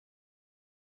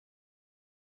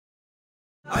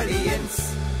Aliyans.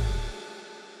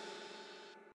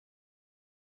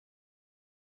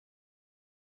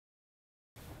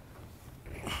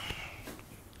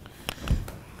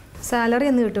 Salary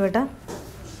എന്ന് കിട്ടും ഏട്ടാ?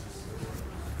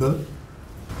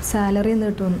 സാലറി എന്ന്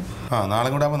കിട്ടുമെന്ന്. നാളെ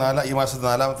കൂടെ ആകുമ്പോൾ ഈ മാസത്തെ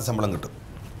 4ാമത്തെ ശമ്പളം കിട്ടും.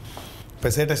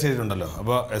 പെസേ ടെസ്റ്റ് ചെയ്തിട്ടുണ്ടല്ലോ.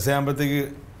 അപ്പോൾ എസ് എ ആകുമ്പോഴത്തേക്ക്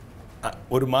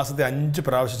ഒരു മാസത്തെ 5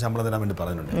 പ്രാവശ്യം ശമ്പളം തരാൻ വേണ്ടി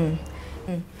പറഞ്ഞിട്ടുണ്ട്.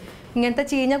 ഇങ്ങനത്തെ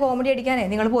ചീഞ്ഞ കോമഡി അടിക്കാനേ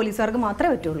നിങ്ങൾ പോലീസുകാർക്ക്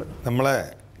മാത്രമേ പറ്റുള്ളൂ. നമ്മളെ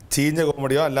ചീഞ്ഞ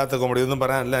കോമഡിയോ അല്ലാത്ത കോമഡിയോ ഒന്നും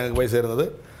പറയാനല്ല ഞങ്ങൾക്ക് പൈസ തരുന്നത്.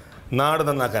 നാട്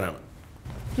നന്നാക്കാനാണ്.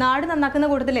 നാട് നന്നാക്കുന്ന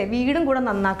കൂട്ടത്തിലേ വീടും കൂടെ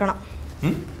നന്നാക്കണം.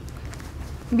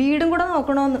 വീടും കൂടെ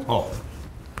നോക്കണമെന്ന്. ഓ,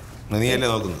 നീയല്ലേ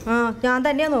നോക്കുന്നത്? ഞാൻ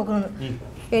തന്നെയാണ് നോക്കുന്നത്.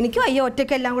 എനിക്കും അയ്യോ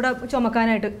ഒറ്റയ്ക്ക് എല്ലാം കൂടെ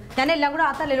ചുമക്കാനായിട്ട്. ഞാൻ എല്ലാം കൂടെ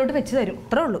ആ തലയിലോട്ട് വെച്ച് തരും.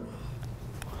 അത്രേ ഉള്ളൂ.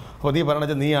 അപ്പോൾ നീ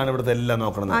പറഞ്ഞാൽ നീയാണ് ഇവിടുത്തെ എല്ലാം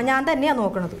നോക്കണത്? ഞാൻ തന്നെയാണ്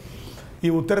നോക്കണത്. ഈ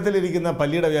ഉത്തരത്തിലിരിക്കുന്ന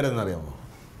പല്ലിയുടെ പേര് എന്നറിയാമോ?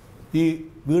 ഈ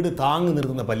വീട് താങ്ങി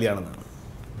നിർത്തുന്ന പല്ലിയാണെന്നാണ്.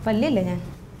 പല്ലിയല്ലേ ഞാൻ?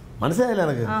 മനസ്സിലായില്ല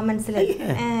എനിക്ക്? മനസ്സിലായി.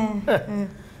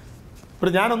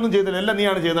 ഇവിടെ ഞാനൊന്നും ചെയ്തില്ല, എല്ലാം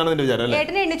നീയാണ് ചെയ്യുന്നതാണ് നിന്റെ വിചാരം അല്ലേ?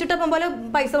 ഏട്ടനെ എണ്ണിച്ചുട്ടപ്പം പോലെ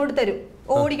പൈസ കൊണ്ട് തരും.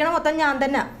 ഓടിക്കണം മൊത്തം ഞാൻ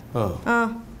തന്നെ.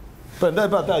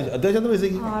 അത്യാവശ്യം പൈസ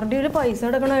ആരുടെ പൈസ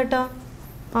എടുക്കണം ഏട്ടാ?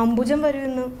 അമ്പുജം വരും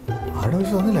ഇന്ന്.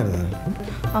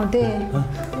 അതെ,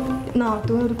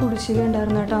 നാത്തൂന് ഒരു കുടിശ്ശിക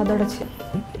ഉണ്ടായിരുന്നു ഏട്ടാ, അതടച്ച്.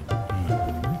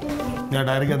 ഞാൻ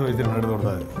ഡയറിക്കകത്ത് വെച്ചിട്ടുണ്ട്,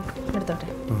 എടുത്തോട്ടെ.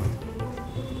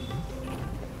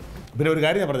 പിന്നെ ഒരു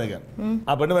കാര്യം ഞാൻ പറഞ്ഞേക്കാം,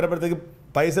 ആ പെണ്ണ് വരുമ്പോഴത്തേക്ക്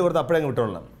പൈസ കൊടുത്ത് അപ്പോഴേ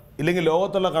വിട്ടോളാം. ഇല്ലെങ്കിൽ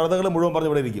ലോകത്തുള്ള കഴുതകൾ മുഴുവൻ പറഞ്ഞ്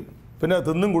ഇവിടെ ഇരിക്കും. പിന്നെ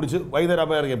തിന്നും കുടിച്ച് വൈകുന്നേരം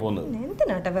ആകുമ്പോൾ ഇറങ്ങി പോകുന്നത്.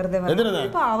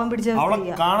 അവളെ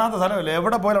കാണാത്ത സ്ഥലമല്ലേ,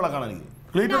 എവിടെ പോയാലും അവളെ കാണാൻ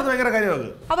എനിക്ക് ഭയങ്കര കാര്യമാണ്.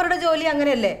 അവരുടെ ജോലി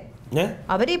അങ്ങനെയല്ലേ?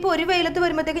 അവരിപ്പോ ഒരു വെയിലത്ത്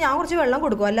വരുമ്പോഴത്തേക്ക് ഞാൻ കുറച്ച് വെള്ളം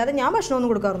കൊടുക്കും, അല്ലാതെ ഞാൻ ഭക്ഷണമൊന്നും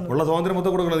കൊടുക്കാറുണ്ട്. ഉള്ള സ്വാതന്ത്ര്യം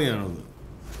മൊത്തം കൊടുക്കണത് ഞാനത്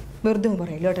വെറുതെ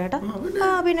പറയല്ലോ ചേട്ടാ.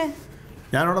 പിന്നെ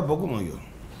ഞാനവിടെ പോക്കും നോക്കിയോ?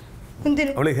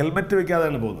 എന്തിനു? അവള് ഹെൽമെറ്റ്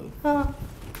വെക്കാതെയാണ് പോകുന്നത്.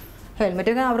 ഹെൽമെറ്റ്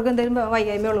വെക്കാൻ അവർക്ക് എന്തെങ്കിലും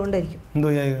വയ്യായ്മ ഉള്ളതുകൊണ്ടായിരിക്കും. എന്തോ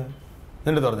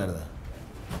എന്റെ പറഞ്ഞായിരുന്നേ?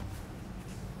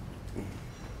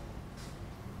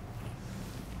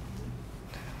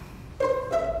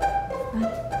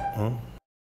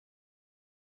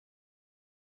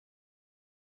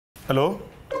 ഹലോ.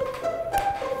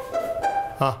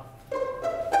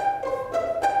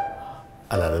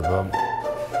 അല്ല അതിപ്പം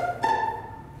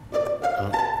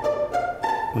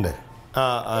ഉണ്ട്.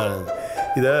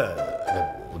 ഇത്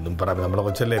ഒന്നും പറയാം, നമ്മളെ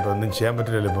കൊച്ചല്ലേ, ഇപ്പം ഒന്നും ചെയ്യാൻ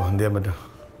പറ്റില്ലല്ലോ. ഇപ്പോൾ എന്ത് ചെയ്യാൻ പറ്റും?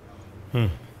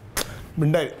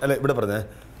 മിണ്ടായി അല്ലേ ഇവിടെ പറഞ്ഞേ?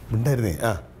 മിണ്ടായിരുന്നേ.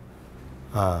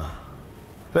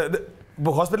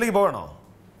 ഇപ്പോൾ ഹോസ്പിറ്റലിലേക്ക് പോകണോ?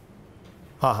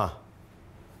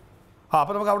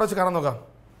 അപ്പോൾ നമുക്ക് അവിടെ വെച്ച് കാണാൻ നോക്കാം.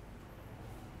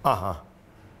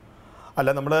 അല്ല,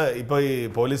 നമ്മൾ ഇപ്പോൾ ഈ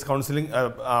പോലീസ് കൗൺസിലിംഗ്,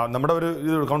 നമ്മുടെ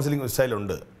ഒരു കൗൺസിലിംഗ്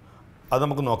സ്റ്റൈലുണ്ട്, അത്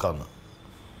നമുക്ക് നോക്കാമെന്ന്.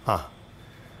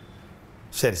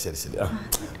 ശരി.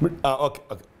 ഓക്കെ.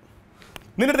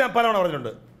 നിന്റെ അടുത്ത് ഞാൻ പലവണ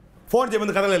പറഞ്ഞിട്ടുണ്ട്, ഫോൺ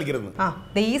ചെയ്യുമ്പോൾ കഥ കളിക്കരുത്.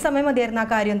 ഈ സമയം മതിയായിരുന്നു ആ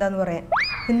കാര്യം എന്താന്ന് പറയാൻ.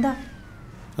 എന്താ?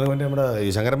 അതുകൊണ്ട് നമ്മുടെ ഈ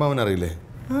ശങ്കരമാമൻ അറിയില്ലേ,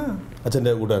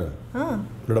 അച്ഛൻ്റെ കൂട്ടുകാരൻ,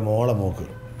 ഇവിടെ മോളെ മോക്ക്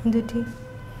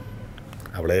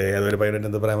അവളെ ഏതൊരു പയ്യനായിട്ട്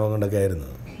എന്ത് പ്രേമം കൊണ്ടൊക്കെ ആയിരുന്നു.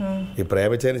 ഈ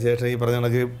പ്രേമിച്ചതിന് ശേഷം ഈ പറഞ്ഞ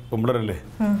കണക്ക് പെമ്പിളരല്ലേ,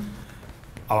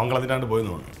 അവൻ കളഞ്ഞിട്ടാണ്ട്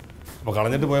പോയെന്ന് തോന്നുന്നു. അപ്പോൾ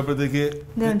കളഞ്ഞിട്ട് പോയപ്പോഴത്തേക്ക്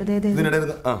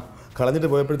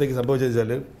സംഭവിച്ചത്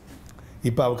വെച്ചാൽ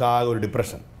ഇപ്പം അവൾക്ക് ആകെ ഒരു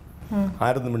ഡിപ്രഷൻ.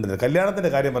 ആരൊന്നും മിണ്ടുന്നില്ല. കല്യാണത്തിൻ്റെ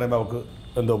കാര്യം പറയുമ്പോൾ അവൾക്ക്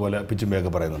എന്തോ പോലെ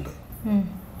പിച്ചുമ്പയൊക്കെ പറയുന്നുണ്ട്.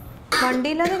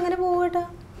 വണ്ടിയില്ലാതെ എങ്ങനെ പോകട്ടാ?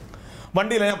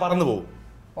 വണ്ടിയില്ല, ഞാൻ പറന്നു പോകും.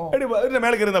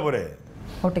 മേളിൽ കയറുന്ന പോരെ.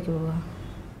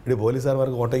 എടി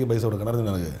പോലീസുകാർക്ക് ഓട്ടയ്ക്ക് പൈസ കൊടുക്കണം.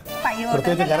 നിനക്ക്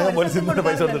പ്രത്യേകിച്ച് കനകം പോലീസിൽ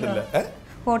പൈസ കൊടുത്തിട്ടില്ല.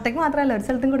 ഓട്ടയ്ക്ക് മാത്രമല്ല, ഒരു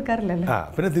സ്ഥലത്തും കൊടുക്കാറില്ലല്ലോ.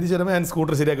 പിന്നെ തിരിച്ചു വരുമ്പോൾ ഞാൻ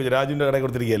സ്കൂട്ടർ ശരിയാക്കി വെച്ചു. രാജുവിൻ്റെ കടയിൽ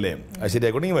കൊടുത്തിരിക്കുകയല്ലേ, അത്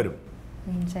ശരിയാക്കി വരും.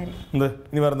 എന്ത്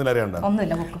ഇനി വേറെന്തെങ്കിലും അറിയണ്ട?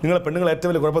 നിങ്ങളെ പെണ്ണുങ്ങൾ ഏറ്റവും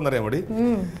വലിയ കുഴപ്പം അറിയാൻ വേണ്ടി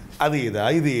അത് ചെയ്താ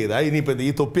ഇത് ചെയ്താ ഇനിയിപ്പോൾ ഈ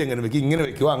തൊപ്പി എങ്ങനെ വെക്കും, ഇങ്ങനെ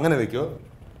വെക്കോ അങ്ങനെ വെക്കോ,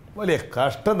 വലിയ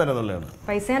കഷ്ടം തന്നെ എന്നുള്ളതാണ്.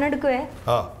 പൈസ ഞാൻ എടുക്കുവേ.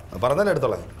 പറഞ്ഞാലേ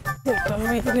എടുത്തോളാം.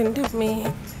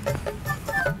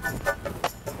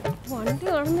 വണ്ടി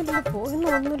കാണുന്നില്ലല്ലോ, പോയില്ല.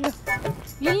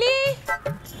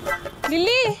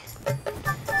 ലില്ലി,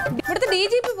 ഇവിടുത്തെ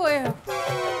DGP പോയോ?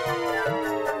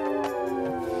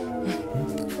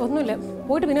 ഒന്നുമില്ല,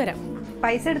 പോയിട്ട് പിന്നെ വരാം.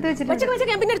 പൈസ എടുത്ത് വെച്ചിട്ട്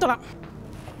ഞാൻ പിന്നെ എടുത്തോളാം.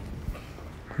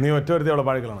 നീ ഒറ്റ വരുത്തി അവളെ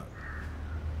പാഴിക്കളാണ്.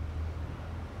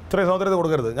 ഇത്രയും സ്വാതന്ത്ര്യത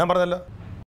കൊടുക്കരുത്, ഞാൻ പറഞ്ഞല്ലോ.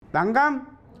 തങ്കം,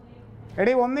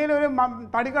 എടി ഒന്നിലൊരു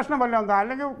തടി കഷ്ണം വല്ലതും എന്താ,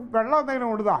 അല്ലെങ്കിൽ വെള്ളം എന്തെങ്കിലും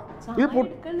കൊടുത്താ. ഈ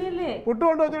പുട്ട്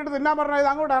കൊണ്ട് വെച്ചിട്ട് തിന്നാൻ പറഞ്ഞാൽ ഇത്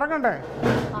അങ്ങോട്ട് ഇറങ്ങണ്ടേ?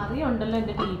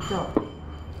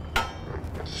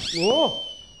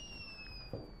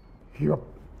 അയ്യോ,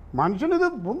 മനുഷ്യനിത്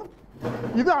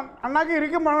ഇത് അണ്ണാക്കി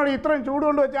ഇരിക്കുമ്പോഴാണ് ഇത്രയും ചൂട്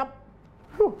കൊണ്ട് വെച്ചാൽ.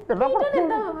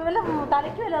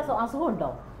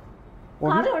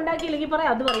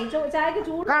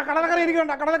 കടലക്കറി എനിക്ക്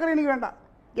വേണ്ട, കടലക്കറി എനിക്ക് വേണ്ട.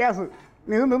 ഗ്യാസ്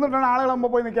നീ നിന്നിട്ടാണ് ആളുകളാകുമ്പോൾ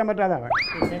പോയി നിൽക്കാൻ പറ്റാതെ.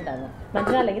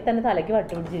 മനസ്സിലാണെങ്കിൽ തന്നെ തലയ്ക്ക്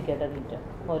വട്ടി പിടിച്ചിരിക്കട്ടെ.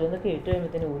 ഓരോന്ന് കേട്ട്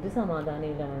കഴിയുമ്പോഴത്തേന് ഒരു സമാധാനം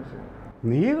ഇല്ല മനുഷ്യൻ.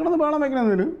 നീ കിടന്ന് വേണം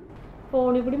വെക്കണതിന്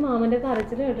ഫോണിൽ കൂടി മാമന്റെ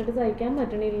കരച്ചിൽ കേട്ടിട്ട് സഹിക്കാൻ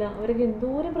പറ്റണില്ല. അവരൊക്കെ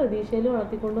എന്തോരം പ്രതീക്ഷയിൽ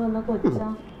വളർത്തിക്കൊണ്ട് വന്ന കൊച്ചാ.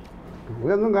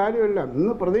 ഇതൊന്നും കാര്യമില്ല.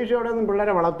 ഇന്ന് പ്രതീക്ഷയോടെയൊന്നും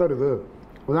പിള്ളേരെ വളർത്തരുത്.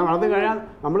 വളർത്തി കഴിയാൻ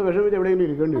നമ്മൾ വിഷമിച്ച് എവിടെയെങ്കിലും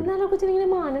ഇരിക്കേണ്ടി വരും. എന്നാലും കൊച്ചിങ്ങനെ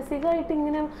മാനസികമായിട്ട്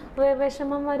ഇങ്ങനെ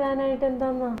വിഷമം വരാനായിട്ട്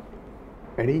എന്താന്നാ?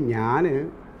 എടി ഞാൻ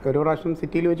ഒരു പ്രാവശ്യം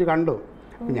സിറ്റിയിൽ വെച്ച് കണ്ടു.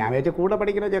 ഞാൻ വെച്ച് കൂടെ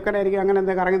പഠിക്കുന്ന ചെക്കനായിരിക്കും അങ്ങനെ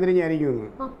എന്തെങ്കിലും കറങ്ങി തിരിഞ്ഞായിരിക്കും.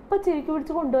 അപ്പൊ ചെരുക്കി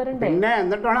പിടിച്ച് കൊണ്ടുവരണ്ടേ? പിന്നെ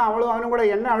എന്നിട്ടാണ് അവളും അവനും കൂടെ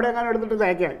എന്നെ അവിടെ എങ്ങനെ എടുത്തിട്ട്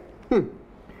തേക്കാൻ.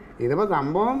 ഇതിപ്പോ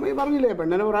സംഭവം ഈ പറഞ്ഞില്ലേ,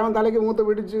 പെണ്ണിന് പ്രായം തലയ്ക്ക് മൂത്ത്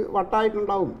പിടിച്ച്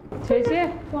വട്ടായിട്ടുണ്ടാവും. ചേച്ചിയെ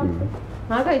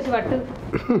ആ കഴിച്ചു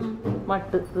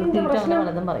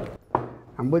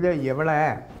അമ്പുജ ഇവളെ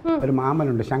ഒരു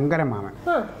മാമനുണ്ട്, ശങ്കരൻ മാമൻ.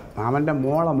 മാമന്റെ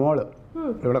മോള്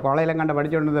ഇവിടെ കോളേജിലും കണ്ട്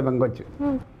പഠിച്ചുകൊണ്ടിരുന്ന പെങ്കൊച്ച്.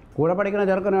 കൂടെ പഠിക്കുന്ന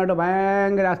ചെറുക്കനായിട്ട്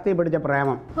ഭയങ്കര അസ്ഥി പിടിച്ച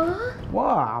പ്രേമം. ഓ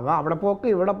അവിടെ പോക്ക്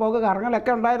ഇവിടെ പോക്ക്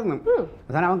കറങ്ങലൊക്കെ ഉണ്ടായിരുന്നു.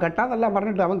 അവസാനം അവൻ കെട്ടാന്നെല്ലാം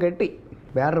പറഞ്ഞിട്ട് അവൻ കെട്ടി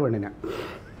വേറൊരു പെണ്ണിനെ.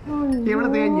 ഇവിടെ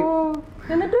തേഞ്ഞു.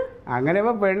 അങ്ങനെ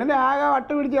ഇപ്പൊ പെണ്ണിനെ ആകെ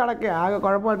വട്ട് പിടിച്ച് കിടക്കുക, ആകെ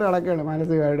കുഴപ്പമായിട്ട് കിടക്കുകയാണ്,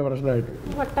 മാനസികമായിട്ട് പ്രശ്നമായിട്ട്.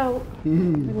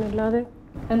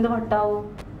 എന്ത് വട്ടാവും?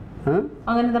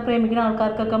 അങ്ങനത്തെ പ്രേമിക്കുന്ന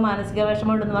ആൾക്കാർക്കൊക്കെ മാനസിക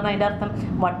വിഷമം ഉണ്ടെന്ന് പറഞ്ഞാൽ അതിന്റെ അർത്ഥം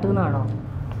വട്ട് എന്നാണോ?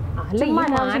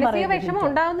 മാനസിക വിഷമം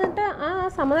ഉണ്ടാവുന്നിട്ട് ആ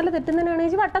സമനില തെറ്റുന്നതിനാണ്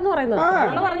ചേച്ചി വട്ടെന്ന് പറയുന്നത്.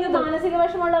 മാനസിക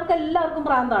വിഷമമുള്ളവർക്ക് എല്ലാവർക്കും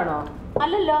ഭ്രാന്താണോ?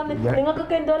 അല്ലല്ലോ,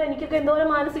 നിങ്ങൾക്കൊക്കെ എന്തോരം എനിക്കൊക്കെ എന്തോരം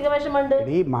മാനസിക വിഷമമുണ്ട്.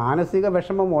 ഈ മാനസിക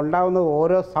വിഷമം ഉണ്ടാവുന്ന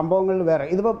ഓരോ സംഭവങ്ങളിൽ വേറെ.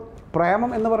 ഇതിപ്പോ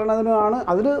പ്രേമം എന്ന് പറയുന്നതിനാണ്,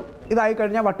 അതിന് ഇതായി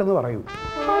കഴിഞ്ഞാൽ വട്ടെന്ന് പറയും.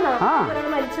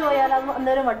 മരിച്ചു പോയാൽ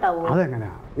അന്നേരം വട്ടാവും.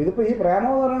 അതെങ്ങനെയാ? ഇതിപ്പോ ഈ പ്രേമം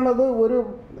എന്ന് പറയുന്നത് ഒരു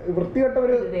വൃത്തികെട്ട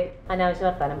ഒരു അനാവശ്യ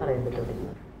വർത്താനം പറയുന്നുണ്ട്.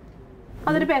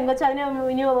 അതൊരു പെങ്കൊച്ച്, അതിന്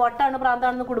ഇനി വട്ടാണ്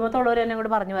പ്രാന്താണെന്ന് കുടുംബത്തോടൊരു എന്നെ കൂടെ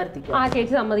പറഞ്ഞു വരുത്തിക്കും. ആ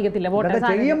ചേച്ചി സമ്മതിക്കത്തില്ല.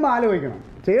 ചെയ്യുമ്പോൾ ആലോചിക്കണം.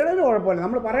 ചെയ്യണതിന് കുഴപ്പമില്ല,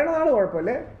 നമ്മൾ പറയണതാണ്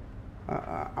കുഴപ്പമില്ലേ.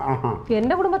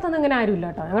 എന്റെ കുടുംബത്തൊന്നും ഇങ്ങനെ ആരും ഇല്ല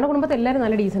കേട്ടോ. ഞങ്ങളുടെ കുടുംബത്തിൽ എല്ലാവരും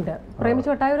നല്ല ഡീസന്റ്. പ്രേമിച്ച്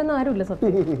വട്ടായവരൊന്നും ആരുമില്ല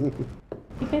സത്യം.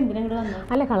 ഇപ്പൊ എന്തിനാ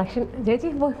അല്ല കളക്ഷൻ ചേച്ചി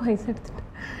പോയി പൈസ എടുത്തിട്ട്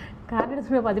കാർഡ്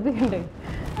എടുത്തിട്ട് പതിപ്പിക്കണ്ടേ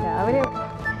രാവിലെ.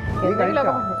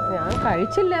 ഞാൻ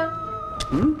കഴിച്ചില്ല,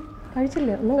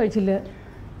 ഒന്നും കഴിച്ചില്ല.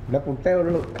 പുട്ടേ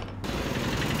ഉള്ളൂ.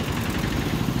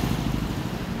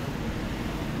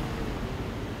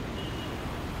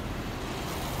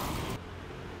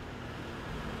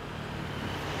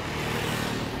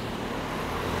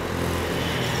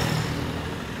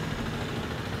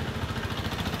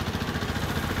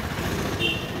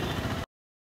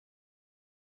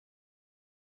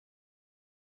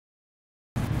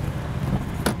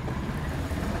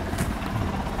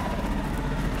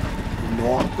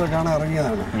 കാണാൻ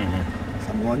ഇറങ്ങിയതാണ്.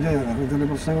 സംഭവം ഇതിൻ്റെ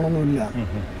പ്രശ്നങ്ങളൊന്നുമില്ല.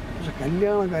 പക്ഷെ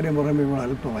കല്യാണ കാര്യം പറയുമ്പോൾ ഇവിടെ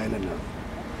അല്പം വയലൻ്റാണ്.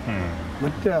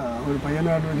 മറ്റേ ഒരു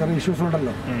പയ്യനായിട്ട് ചെറിയ ഇഷ്യൂസ്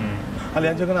ഉണ്ടല്ലോ. അല്ല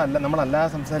ഞാൻ ചോദിക്കണം, നമ്മളല്ലാതെ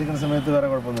സംസാരിക്കുന്ന സമയത്ത് വേറെ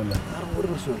കുഴപ്പമൊന്നുമില്ല? ഒരു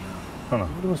പ്രശ്നമില്ല.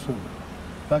 ഒരു പ്രശ്നമില്ല.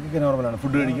 ബാക്കിയൊക്കെ നോർമലാണ്.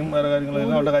 ഫുഡ് കഴിക്കും, വേറെ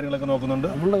കാര്യങ്ങളെല്ലാം അവരുടെ കാര്യങ്ങളൊക്കെ നോക്കുന്നുണ്ട്.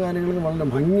 നമ്മളുടെ കാര്യങ്ങൾക്ക് വളരെ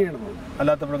ഭംഗിയാണ്.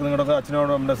 അല്ലാത്തപ്പോഴൊക്കെ നിങ്ങളുടെ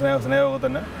അച്ഛനോടും നമ്മുടെ സ്നേഹമൊക്കെ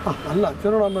തന്നെ? അല്ല,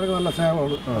 അച്ഛനോടും അമ്മയ്ക്ക് നല്ല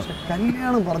സ്നേഹമാണ്. പക്ഷെ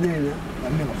കല്യാണം പറഞ്ഞു കഴിഞ്ഞാൽ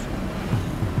വലിയ പ്രശ്നമാണ്.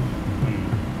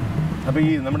 അപ്പോൾ ഈ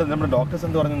നമ്മുടെ ഡോക്ടേഴ്സ്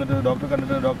എന്ത് പറഞ്ഞു? എന്നിട്ട് ഡോക്ടറെ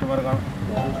കണ്ടിട്ട് ഡോക്ടർമാരെ കാണാം.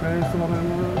 ഡോക്ടേഴ്സ്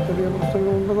പറയുന്നത് ചെറിയ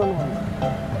പ്രശ്നങ്ങളുണ്ടെന്നാണ്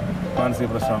പറയുന്നത്. മാനസിക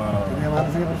പ്രശ്നമാണ്. ചെറിയ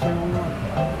മാനസിക പ്രശ്നങ്ങളൊന്നും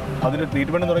അതിന്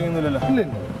ട്രീറ്റ്മെൻറ്റ് തുടങ്ങിയൊന്നുമില്ലല്ലോ? ഇല്ല.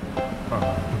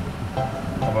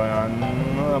 അപ്പോൾ ഞാൻ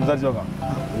സംസാരിച്ച് നോക്കാം.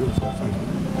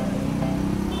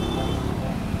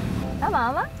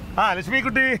 ആ ലക്ഷ്മി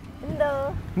കുട്ടി,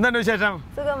 എന്താണ് വിശേഷം?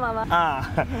 ആ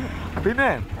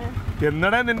പിന്നെ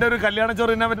എന്നടേ നിന്റെ ഒരു കല്യാണ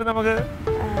ചോറ് തിന്നാൻ പറ്റും നമുക്ക്?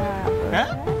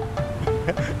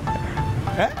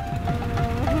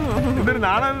 എന്തൊരു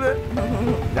നാണത്?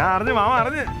 ഞാൻ അറിഞ്ഞു, മാമ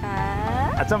അറിഞ്ഞ്,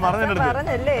 അച്ഛൻ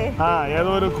പറഞ്ഞെടുത്ത്. ആ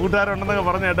ഏതോ ഒരു കൂട്ടുകാരുണ്ടെന്നൊക്കെ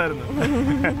പറഞ്ഞു കേട്ടായിരുന്നു.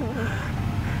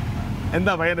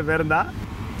 എന്താ പയ്യന്റെ പേരെന്താ?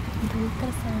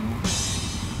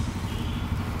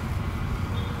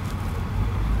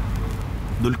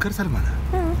 ദുൽഖർ സൽമാൻ.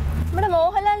 നമ്മുടെ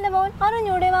മോഹൻലാലിന്റെ മോൻ.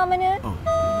 അറിഞ്ഞൂടെ മാമന്?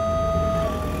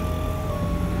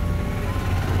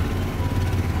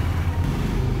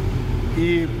 ഈ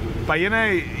പയ്യനെ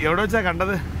എവിടെ വെച്ചാ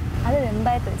കണ്ടത്? അത്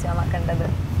വെമ്പായത്ത് വെച്ചാ കണ്ടത്.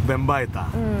 വെമ്പായത്താ?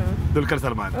 ദുൽഖർ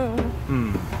സൽമാൻ.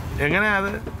 എങ്ങനെയാ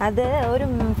അത്? അത് ഒരു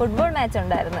ഫുട്ബോൾ മാച്ച്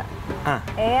ഉണ്ടായിരുന്നു.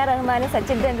 AR റഹ്മാനും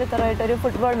സച്ചിൻ ടെണ്ടുൽക്കറുമായിട്ട് ഒരു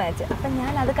ഫുട്ബോൾ മാച്ച്. അപ്പൊ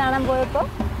ഞാൻ അത് കാണാൻ പോയപ്പോ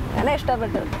നല്ല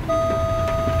ഇഷ്ടപ്പെട്ടു.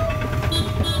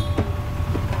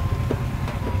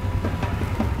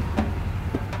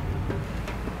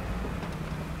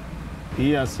 ഈ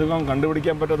അസുഖം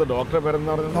കണ്ടുപിടിക്കാൻ പറ്റാത്ത ഡോക്ടറെ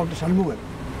പേരെന്ന് പറഞ്ഞു? ഡോക്ടർ ഷൺമുഖൻ.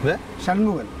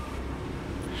 ഷൺമുഖൻ.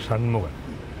 ഷൺമുഖൻ.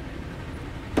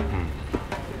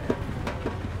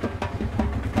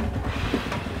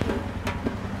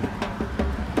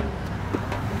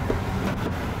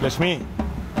 ലക്ഷ്മി,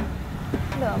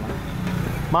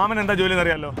 മാമൻ എന്താ ജോലി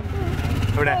എന്നറിയാലോ?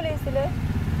 ഇവിടെ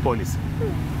പോലീസ്.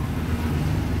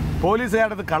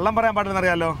 പോലീസുകാരുടെ കള്ളം പറയാൻ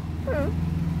പാടില്ലെന്നറിയാലോ?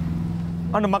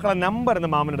 അതുകൊണ്ട് മക്കളെ നമ്പർ എന്ന്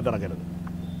മാമനെടുത്ത് ഇറക്കരുത്,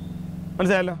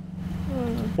 മനസ്സിലായല്ലോ?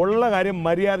 ഉള്ള കാര്യം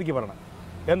മര്യാദയ്ക്ക് പറയണം.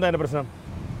 എന്താ എന്റെ പ്രശ്നം?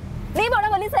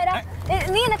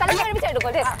 നീ എന്നെ കല്യാണം കഴിപ്പിച്ചെടുക്കോ.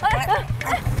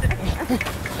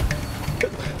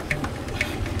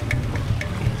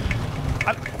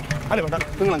 അല്ല വേണ്ട,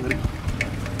 നിങ്ങൾ അങ്ങനെ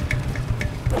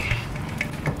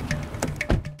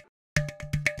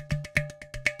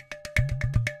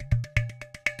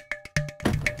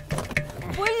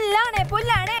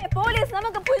പുല്ലാണ് പോലീസ്.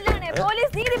 നമുക്ക് പുല്ലാണ്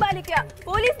പോലീസ്. നീതി പാലിക്കുക.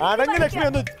 പോലീസ് ലക്ഷ്മി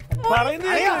ഒന്ന്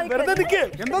വെറുതെ നിൽക്കേ.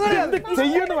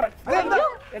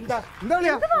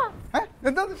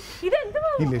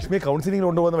 ഈ ലക്ഷ്മിയെ കൗൺസിലിംഗിൽ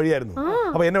കൊണ്ടുപോകുന്ന വഴിയായിരുന്നു.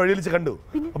 അപ്പൊ എന്നെ വഴി വിളിച്ച് കണ്ടു.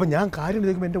 അപ്പൊ ഞാൻ കാര്യം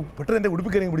ചോദിക്കുമ്പോൾ എന്റെ പെട്ടെന്ന് എന്റെ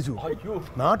ഉടുപ്പിക്കാൻ പിടിച്ചു.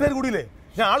 നാട്ടുകാർ കൂടിയില്ലേ,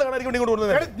 ഞാൻ ആള് കാണാൻ വേണ്ടി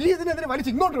കൊണ്ടുവന്നത്.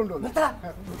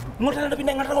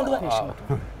 പിന്നെ എങ്ങോട്ട്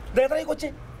കൊണ്ടുപോകാൻ കൊച്ചി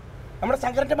നമ്മുടെ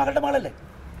ശങ്കരന്റെ മകളുടെ മകളല്ലേ?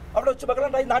 അവിടെ വെച്ച്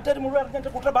മകളുണ്ടായി നാട്ടുകാർ മുഴുവൻ അറിഞ്ഞിട്ട്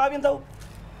കുട്ടിയുടെ ഭാവി എന്താവും?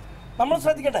 നമ്മൾ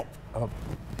ശ്രദ്ധിക്കട്ടെ.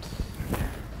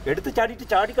 എടുത്ത് ചാടിയിട്ട്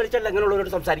ചാടി കളിച്ചാൽ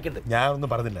എങ്ങനെയുള്ളവരോട് സംസാരിക്കണ്ടേ? ഞാൻ ഒന്നും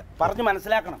പറഞ്ഞില്ല. പറഞ്ഞു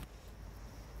മനസ്സിലാക്കണം.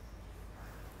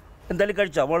 എന്തായാലും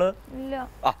കഴിച്ചോ മോള്?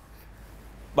 ആ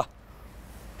വാ.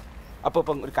 അപ്പൊ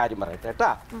ഇപ്പം ഒരു കാര്യം പറയട്ടെ കേട്ടാ.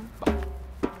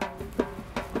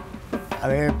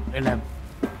 അതെ, പിന്നെ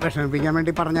വിഷമിപ്പിക്കാൻ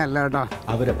വേണ്ടി പറഞ്ഞല്ല കേട്ടോ.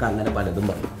 അവരൊക്കെ അങ്ങനെ പലതും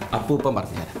പറയും. അപ്പൂപ്പം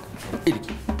പറഞ്ഞുതരാം.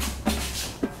 ഇരിക്കും.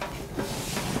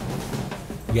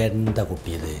 എന്താ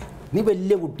കുട്ടിയത്? നീ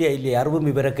വലിയ കുട്ടിയായില്ലേ, അറിവും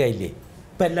വിവരമൊക്കെ ആയില്ലേ?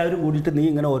 ഇപ്പം എല്ലാവരും കൂടിയിട്ട് നീ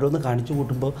ഇങ്ങനെ ഓരോന്ന് കാണിച്ചു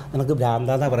കൂട്ടുമ്പോൾ നിനക്ക്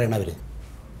ഭ്രാന്താന്നാ പറയണവര്.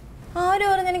 ആരും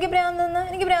പറഞ്ഞു എനിക്ക് ഭ്രാന്തെന്ന്?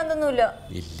 എനിക്ക് ഭ്രാന്തൊന്നുമില്ല.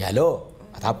 ഇല്ലല്ലോ,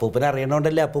 അത് അപ്പൂപ്പനെ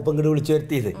അറിയണോണ്ടല്ലേ അപ്പൂപ്പൻ ഇങ്ങോട്ട് വിളിച്ചു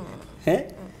വരുത്തിയത്.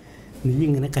 നീ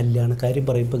ഇങ്ങനെ കല്യാണക്കാരും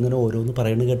പറയുമ്പോൾ ഇങ്ങനെ ഓരോന്ന്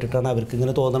പറയണത് കേട്ടിട്ടാണ് അവർക്ക്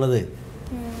ഇങ്ങനെ തോന്നണത്.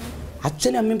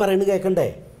 അച്ഛനും അമ്മയും പറയണത് കേൾക്കണ്ടേ?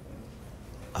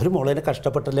 അവർ മോളേനെ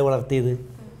കഷ്ടപ്പെട്ടല്ലേ വളർത്തിയത്.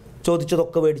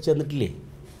 ചോദിച്ചതൊക്കെ മേടിച്ചു തന്നിട്ടില്ലേ?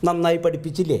 നന്നായി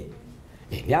പഠിപ്പിച്ചില്ലേ?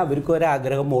 ഇനി അവർക്ക്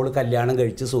ഒരാഗ്രഹം മോള് കല്യാണം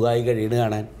കഴിച്ച് സുഖമായി കഴിയണ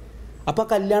കാണാൻ. അപ്പൊ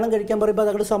കല്യാണം കഴിക്കാൻ പറയുമ്പോൾ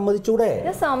അതങ്ങോട്ട് സമ്മതിച്ചൂടെ?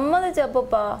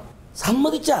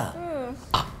 സമ്മതിച്ചാ?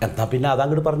 എന്നാ പിന്നെ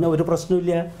അതങ്ങോട്ട് പറഞ്ഞ ഒരു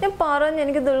പ്രശ്നമില്ല. ഞാൻ പറഞ്ഞു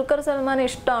എനിക്ക് ദുൽഖർ സൽമാൻ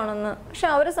ഇഷ്ടമാണെന്ന്. പക്ഷെ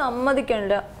അവര്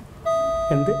സമ്മതിക്കണ്ട.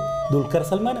 എന്ത് ദുൽഖർ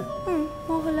സൽമാൻ?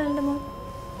 മോഹൻലാലിന്റെ മോൻ.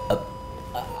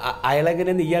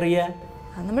 അയാളെങ്ങനെ നീ അറിയാ?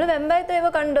 നമ്മള് വെമ്പായത്തേവ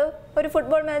കണ്ടു. ഒരു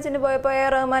ഫുട്ബോൾ മാച്ചിന് പോയപ്പോ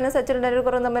റഹ്മാനും സച്ചിൻ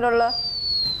ടെണ്ടുൽക്കറും തമ്മിലുള്ള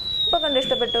ഇപ്പൊ കണ്ട്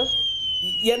ഇഷ്ടപ്പെട്ടു.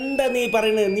 എന്താ നീ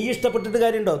പറയണത്? നീ ഇഷ്ടപ്പെട്ടിട്ട്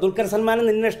കാര്യമുണ്ടോ? ദുൽഖർ സൽമാൻ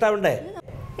നിന്നെ ഇഷ്ടാവണ്ടേ?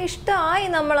 ഇഷ്ടമായി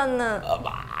നമ്മളന്ന്.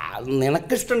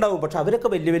 നിനക്കിഷ്ടണ്ടാവും, പക്ഷെ അവരൊക്കെ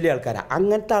വലിയ വലിയ ആൾക്കാരാ.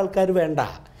 അങ്ങനത്തെ ആൾക്കാർ വേണ്ട.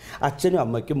 അച്ഛനും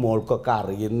അമ്മയ്ക്കും മോൾക്കൊക്കെ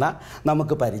അറിയുന്ന,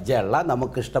 നമുക്ക് പരിചയമുള്ള,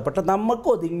 നമുക്ക് ഇഷ്ടപ്പെട്ട, നമുക്ക്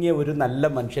ഒതുങ്ങിയ ഒരു നല്ല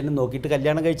മനുഷ്യനെ നോക്കിയിട്ട്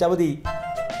കല്യാണം കഴിച്ചാൽ മതി.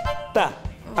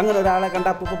 അങ്ങനെ ഒരാളെ കണ്ട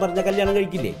അപ്പൂപ്പ പറഞ്ഞ കല്യാണം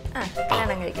കഴിക്കില്ലേ?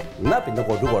 എന്നാ പിന്നെ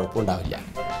ഒരു കുഴപ്പമുണ്ടാവില്ല.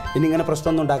 ഇനി ഇങ്ങനെ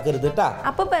പ്രശ്നമൊന്നും ഉണ്ടാക്കരുത് കേട്ടാ.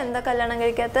 അപ്പൂപ്പ എന്താ കല്യാണം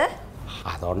കഴിക്കാത്ത?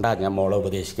 അതുകൊണ്ടാണ് ഞാൻ മോളെ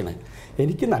ഉപദേശിക്കണേ.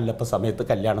 എനിക്ക് നല്ലപ്പോൾ സമയത്ത്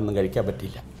കല്യാണമൊന്നും കഴിക്കാൻ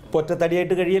പറ്റില്ല.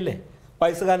 പൊറ്റത്തടിയായിട്ട് കഴിയല്ലേ,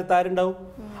 വയസ്സുകാലത്ത് ആരുണ്ടാവും.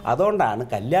 അതുകൊണ്ടാണ്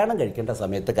കല്യാണം കഴിക്കേണ്ട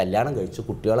സമയത്ത് കല്യാണം കഴിച്ച്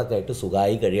കുട്ടികളൊക്കെ ആയിട്ട്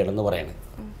സുഖമായി കഴിയണം എന്ന് പറയണത്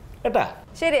കേട്ടാ.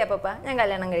 ശരി അപ്പൂപ്പ, ഞാൻ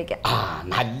കല്യാണം കഴിക്കാം.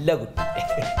 നല്ല കുട്ടി.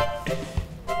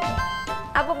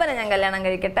 അപ്പൂപ്പനെ ഞാൻ കല്യാണം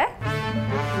കഴിക്കട്ടെ?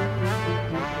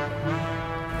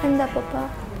 എന്താ അപ്പൂപ്പ?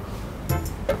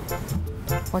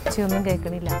 ഒച്ചയൊന്നും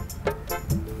കേൾക്കണില്ല.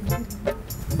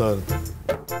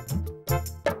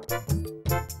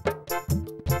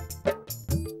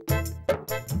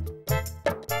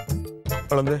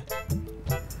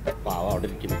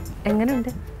 എങ്ങനെയുണ്ട്?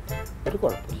 ഒരു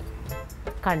കുഴപ്പമില്ല.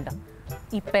 കണ്ടോ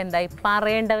ഇപ്പൊ എന്തായി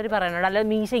പറയേണ്ടവർ പറയണോ? അല്ല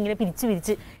മീശ ഇങ്ങനെ പിരിച്ച്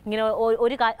പിരിച്ച് ഇങ്ങനെ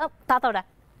ഒരു താത്തോടെ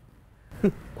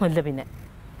കൊല്ല. പിന്നെ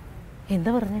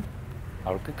എന്താ പറഞ്ഞേ?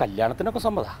 അവൾക്ക് കല്യാണത്തിനൊക്കെ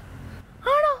സമ്മതാ.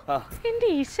 ആണോ? എന്റെ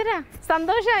ഈശ്വര,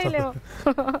 സന്തോഷായല്ലോ.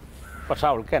 പക്ഷെ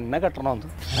അവൾക്ക് എന്നെ കെട്ടണമെന്ന്.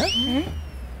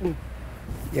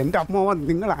 എൻ്റെ അമ്മ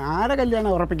നിങ്ങൾ ആരെ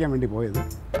കല്യാണം ഉറപ്പിക്കാൻ വേണ്ടി പോയത്?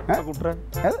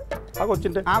 ആ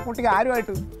കൊച്ചിൻ്റെ ആ കുട്ടിക്ക്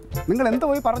ആരുമായിട്ട് നിങ്ങൾ എന്താ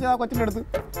പോയി പറഞ്ഞത് ആ കൊച്ചിൻ്റെ അടുത്ത്?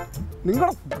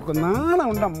 നിങ്ങളുടെ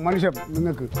നാണമുണ്ടോ മനുഷ്യൻ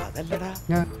നിങ്ങൾക്ക്?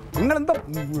 നിങ്ങളെന്താ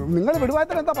നിങ്ങൾ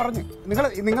വിടുവായത്തിനെന്താ പറഞ്ഞു?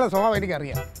 നിങ്ങളെ സ്വഭാവം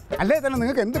എനിക്കറിയാം. അല്ലേ തന്നെ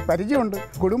നിങ്ങൾക്ക് എന്ത് പരിചയമുണ്ട്?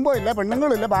 കുടുംബമില്ല,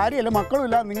 പെണ്ണുങ്ങളില്ല, ഭാര്യയില്ല,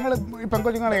 മക്കളുമില്ല. നിങ്ങൾ ഈ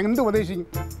പെൺകൊച്ചുങ്ങളെ എന്ത് ഉപദേശിക്കും?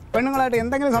 പെണ്ണുങ്ങളായിട്ട്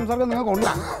എന്തെങ്കിലും സംസർഗം നിങ്ങൾക്ക്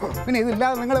ഉണ്ടാകും. പിന്നെ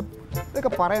ഇതില്ലാതെ നിങ്ങൾ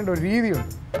ഇതൊക്കെ പറയേണ്ട ഒരു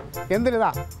രീതിയുണ്ട്.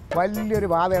 എന്തിനാ വലിയൊരു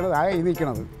ബാധയാണ് താഴെ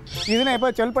നിൽക്കണത്. ഇതിനെ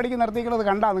ഇപ്പോൾ ചെൽപ്പടിക്ക് നിർത്തിക്കുന്നത്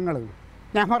കണ്ടാ നിങ്ങൾ?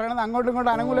 ഞാൻ പറയണത് അങ്ങോട്ടും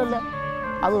ഇങ്ങോട്ടും അനുകൂലമല്ല.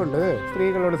 അതുകൊണ്ട്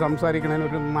സ്ത്രീകളോട് സംസാരിക്കണതിന്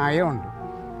ഒരു നയമുണ്ട്.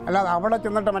 അല്ലാതെ അവിടെ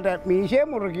ചെന്നിട്ട് മറ്റേ മീശയെ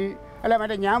മുറുക്കി അല്ല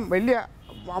മറ്റേ ഞാൻ വലിയ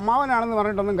അമ്മാവനാണെന്ന്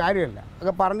പറഞ്ഞിട്ടൊന്നും കാര്യമില്ല.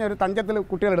 അതൊക്കെ പറഞ്ഞൊരു തഞ്ചത്തിൽ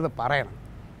കുട്ടികളെടുത്ത് പറയണം.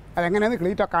 അതെങ്ങനെയാന്ന്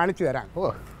ക്ലീറ്റോ കാണിച്ചു തരാം.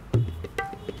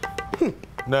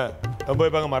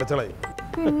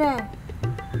 പിന്നെ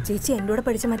ചേച്ചി എൻ്റെ കൂടെ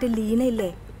പഠിച്ച മറ്റേ ലീന ഇല്ലേ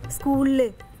സ്കൂളില്,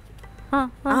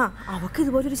 അവക്ക്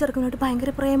ഇതുപോലൊരു ചെറുക്കനായിട്ട്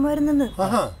ഭയങ്കര പ്രേമമായിരുന്നെന്ന്.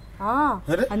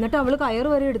 എന്നിട്ട് അവള് കയറ്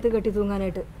വരെ എടുത്ത് കെട്ടി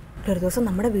തൂങ്ങാനായിട്ട്. ഒരു ദിവസം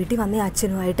നമ്മുടെ വീട്ടിൽ വന്ന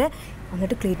അച്ഛനുമായിട്ട്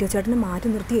എന്നിട്ട് ക്ലീറ്റോ ചേട്ടനെ മാറ്റി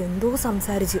നിർത്തി എന്തോ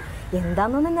സംസാരിച്ച്.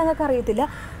 എന്താണെന്നൊന്നും ഞങ്ങൾക്ക് അറിയത്തില്ല.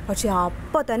 പക്ഷെ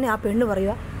അപ്പൊ തന്നെ ആ പെണ്ണ്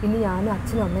പറയുക, ഇനി ഞാനും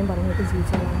അച്ഛനും അമ്മയും പറഞ്ഞിട്ട്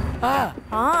ജീവിച്ചോളാം.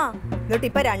 എന്നിട്ട്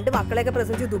ഇപ്പൊ 2 മക്കളെയൊക്കെ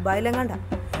പ്രസവിച്ച് ദുബായിലെങ്ങാണ്ട.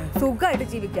 സുഖമായിട്ട്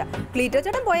ജീവിക്കുക. ക്ലീറ്റോ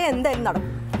ചേട്ടൻ പോയാൽ എന്തായാലും നടക്കും.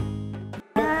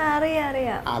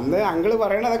 അന്ന് അങ്കിള്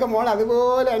പറയണതൊക്കെ മോൾ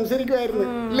അതുപോലെ അനുസരിക്കുമായിരുന്നു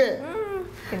അല്ലേ?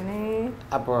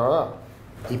 അപ്പോ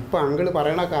ഇപ്പൊ അങ്കിള്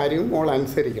പറയണ കാര്യം മോൾ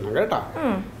അനുസരിക്കണം കേട്ടോ.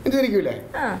 അനുസരിക്കൂലേ?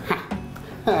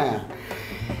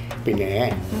 പിന്നെ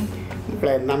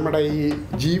നമ്മുടെ ഈ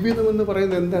ജീവിതം എന്ന്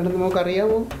പറയുന്നത് എന്താണെന്ന്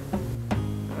നമുക്കറിയാമോ?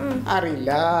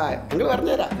 അറിയില്ല. അങ്കിള്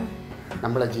പറഞ്ഞുതരാം.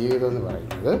 നമ്മളെ ജീവിതം എന്ന്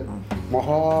പറയുന്നത്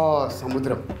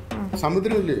മഹാസമുദ്രം.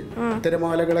 സമുദ്രമില്ലേ?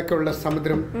 തിരമാലകളൊക്കെ ഉള്ള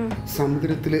സമുദ്രം.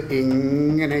 സമുദ്രത്തിൽ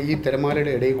എങ്ങനെ ഈ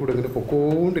തിരമാലയുടെ ഇടയിൽ കൂടെ ഇങ്ങനെ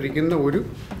പൊക്കോണ്ടിരിക്കുന്ന ഒരു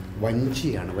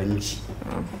വഞ്ചിയാണ് വഞ്ചി.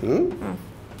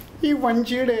 ഈ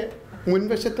വഞ്ചിയുടെ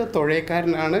മുൻവശത്തെ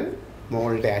തുഴയക്കാരനാണ്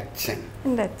മോളുടെ അച്ഛൻ.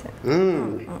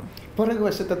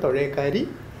 പുറകുവശത്തെ തുഴയക്കാരി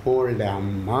മോളുടെ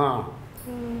അമ്മ.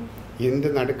 എന്ത്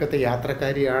നടുക്കത്തെ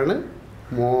യാത്രക്കാരിയാണ്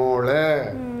മോള്.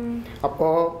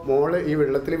 അപ്പോൾ മോള് ഈ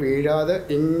വെള്ളത്തിൽ വീഴാതെ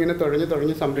ഇങ്ങനെ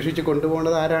തുഴഞ്ഞ് സംരക്ഷിച്ച്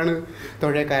കൊണ്ടുപോകുന്നത് ആരാണ്?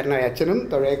 തുഴയക്കാരനായ അച്ഛനും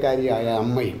തുഴയക്കാരിയായ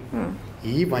അമ്മയും.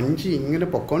 ഈ വഞ്ചി ഇങ്ങനെ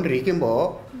പൊക്കോണ്ടിരിക്കുമ്പോൾ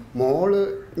മോള്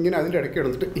ഇങ്ങനെ അതിൻ്റെ ഇടയ്ക്ക്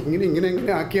ഇടന്നിട്ട്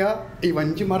ഇങ്ങനെ ആക്കിയാൽ ഈ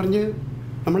വഞ്ചി മറിഞ്ഞ്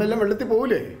നമ്മളെല്ലാം വെള്ളത്തിൽ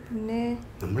പോകില്ലേ?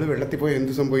 നമ്മൾ വെള്ളത്തിൽ പോയി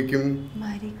എന്ത് സംഭവിക്കും?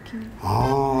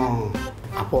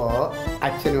 അപ്പോൾ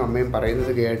അച്ഛനും അമ്മയും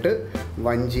പറയുന്നത് കേട്ട്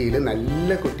വഞ്ചിയിൽ നല്ല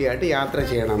കുട്ടിയായിട്ട് യാത്ര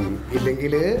ചെയ്യണം.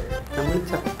 ഇല്ലെങ്കിൽ നമ്മൾ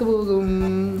ചത്തുപോകും.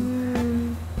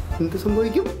 എന്ത്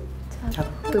സംഭവിക്കും?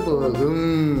 ചത്തുപോകും.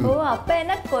 ഓ, അപ്പൊ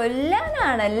എന്നെ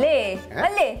കൊല്ലാനാണല്ലേ?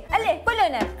 അല്ലേ അല്ലേ?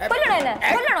 കൊല്ലണോ?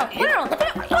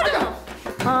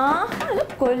 ആ,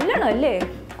 കൊല്ലണോ അല്ലേ?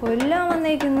 കൊല്ലാൻ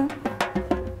വന്നേക്കുന്നു.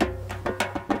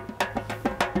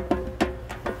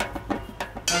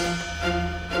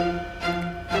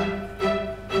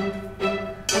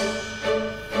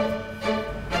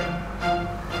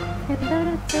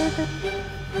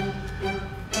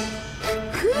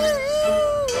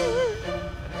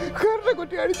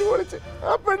 കുട്ടി അടിച്ചു പൊളിച്ച്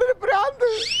ആ പെണ്ണിന് ഭ്രാന്ത്.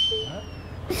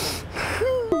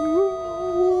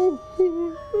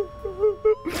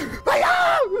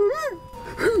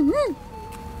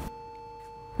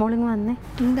 മോളിങ് വന്നേ.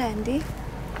 എന്താ ആന്റി?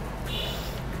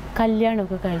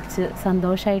 കല്യാണമൊക്കെ കഴിച്ച്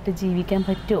സന്തോഷമായിട്ട് ജീവിക്കാൻ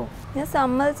പറ്റുമോ? ഞാൻ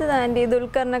സമ്മതിച്ചത് ആന്റി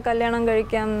ദുൽഖറിനെ കല്യാണം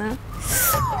കഴിക്കാമെന്ന്.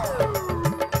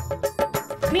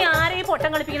 നീ ആരെയും പൊട്ടം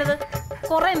കളിപ്പിക്കുന്നത്?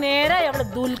 കുറെ നേരമായി അവള്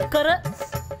ദുൽഖർ.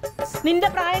 നിന്റെ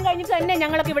പ്രായം കഴിഞ്ഞിട്ട് തന്നെ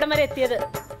ഞങ്ങളൊക്കെ ഇവിടം വരെ എത്തിയത്.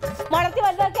 വളർത്തി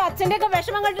വലുതാക്കി അച്ഛൻ്റെ ഒക്കെ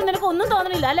വിഷമം കണ്ടിട്ട് നിനക്ക് ഒന്നും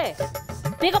തോന്നണില്ല അല്ലേ?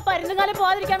 നീയൊക്കെ പരുന്നുകാലം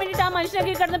പോകാതിരിക്കാൻ വേണ്ടിയിട്ട് ആ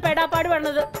മനുഷ്യനൊക്കെ കിടന്ന് പെടാപ്പാട്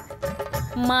പറഞ്ഞത്.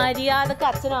 മര്യാദക്ക്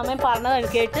അച്ഛനും അമ്മയും പറഞ്ഞത്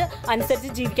കേട്ട് അനുസരിച്ച്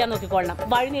ജീവിക്കാൻ നോക്കിക്കൊള്ളണം.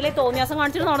 വഴിനിലെ തോന്നിയാസം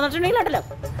കാണിച്ചിട്ട് നടന്നിട്ടുണ്ടെങ്കിലുണ്ടല്ലോ.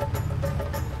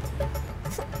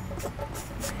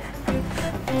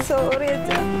 സോറി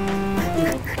അച്ഛാ.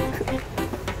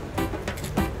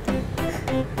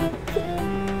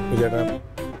 ചേട്ടാ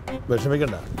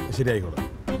വിഷമിക്കണ്ട, ശരിയായിക്കോളാം.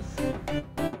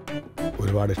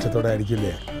 ഒരുപാട് ഇഷ്ടത്തോടെ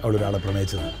ആയിരിക്കില്ലേ അവളൊരാളെ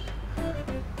പ്രണയിച്ചത്.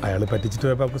 അയാൾ പറ്റിച്ചിട്ട്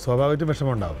പോയപ്പോൾ അവൾക്ക് സ്വാഭാവികമായിട്ടും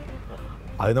വിഷമം ഉണ്ടാവും.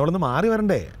 അത് നമ്മളൊന്ന് മാറി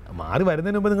വരണ്ടേ? മാറി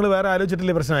വരുന്നതിന് മുമ്പ് നിങ്ങൾ വേറെ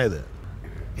ആലോചിച്ചിട്ടില്ലേ പ്രശ്നമായത്?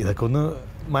 ഇതൊക്കെ ഒന്ന്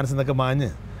മനസ്സിൽ നിന്നൊക്കെ മാഞ്ഞ്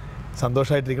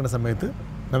സന്തോഷമായിട്ടിരിക്കുന്ന സമയത്ത്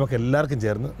നമുക്ക് എല്ലാവർക്കും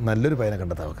ചേർന്ന് നല്ലൊരു പയ്യനെ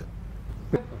കണ്ടെത്താം അവൾക്ക്.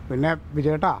 പിന്നെ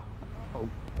വിജയേട്ടാ,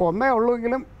 ഒന്നേ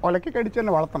ഉള്ളൂങ്കിലും ഒലക്കി കടിച്ച്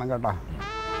തന്നെ വളർത്തണം കേട്ടോ.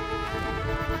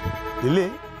 ഇല്ലേ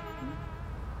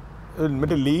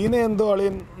മറ്റേ ലീന എന്തോ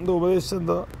അളിയൻ എന്തോ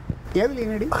ഉപദേശിച്ചെന്തോ? ഏത്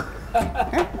ലീനടി?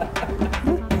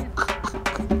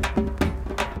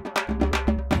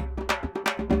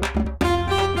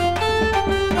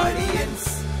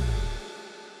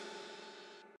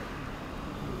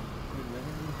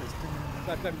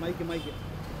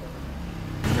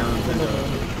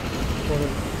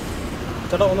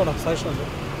 ചേട്ടാ ഒന്നോടാ സജഷൻ ഉണ്ട്.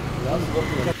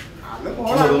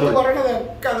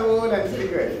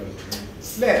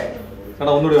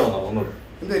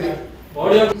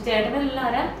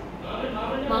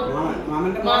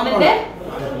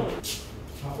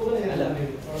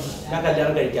 ഞാൻ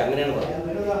കല്യാണം കഴിക്കാം, അങ്ങനെയാണ്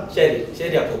പറഞ്ഞത്. ശരി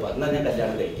ശരി അപ്പൂപ്പ, എന്നാ ഞാൻ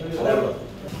കല്യാണം കഴിക്കാം. അതാണ്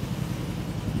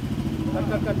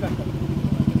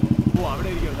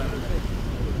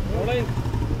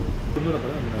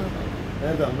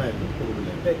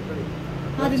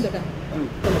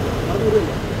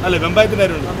അല്ല വെമ്പായത്തിൻ്റെ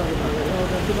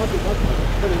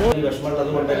വിഷമമുള്ളത്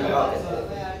കൊണ്ട്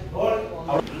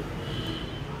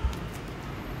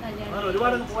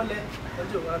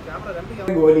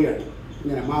ഗോലിയാണ്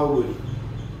ഇങ്ങനെ മാവ് ഗോലി.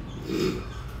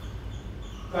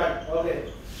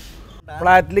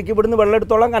 ഫ്ലാറ്റിലേക്ക് ഇവിടുന്ന് വെള്ളം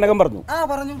എടുത്തോളാം കനകം പറഞ്ഞു.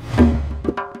 പറഞ്ഞു.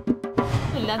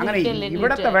 അങ്ങനെ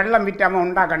ഇവിടത്തെ വെള്ളം വിറ്റാമ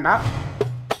ഉണ്ടാക്കണ്ട.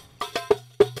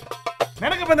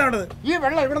 ഈ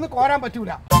വെള്ളം ഇവിടുന്ന് കോരാൻ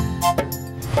പറ്റൂല.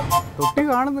 തൊട്ടി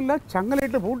കാണുന്നില്ല,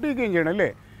 ചങ്ങലയിട്ട് പൂട്ടിക്കുകയും ചെയ്യണം അല്ലേ?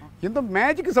 എന്തോ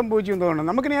മാജിക് സംഭവിച്ചു എന്ന് തോന്നുന്നു.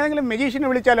 നമുക്കിനി ഏതെങ്കിലും മെജീഷ്യനെ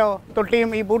വിളിച്ചാലോ തൊട്ടിയും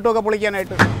ഈ പൂട്ടുമൊക്കെ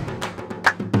പൊളിക്കാനായിട്ട്?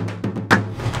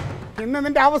 ഇന്ന്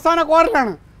നിന്റെ അവസാന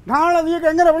കോരലാണ്. നാളെ നീക്ക്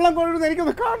എങ്ങനെ വെള്ളം കോരുമെന്ന്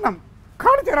എനിക്കൊന്ന് കാണണം.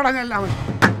 കാണിച്ചിടണം എല്ലാം.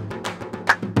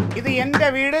 ഇത് എൻ്റെ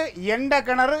വീട്, എൻ്റെ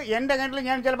കിണർ. എൻ്റെ കിണറിൽ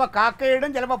ഞാൻ ചിലപ്പോൾ കാക്കയിടും,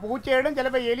 ചിലപ്പോൾ പൂച്ചയിടും,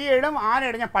 ചിലപ്പോൾ എലിയിടും,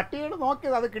 ആനയിടും. ഞാൻ പട്ടിയിടും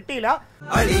നോക്കിയത്, അത് കിട്ടിയില്ല.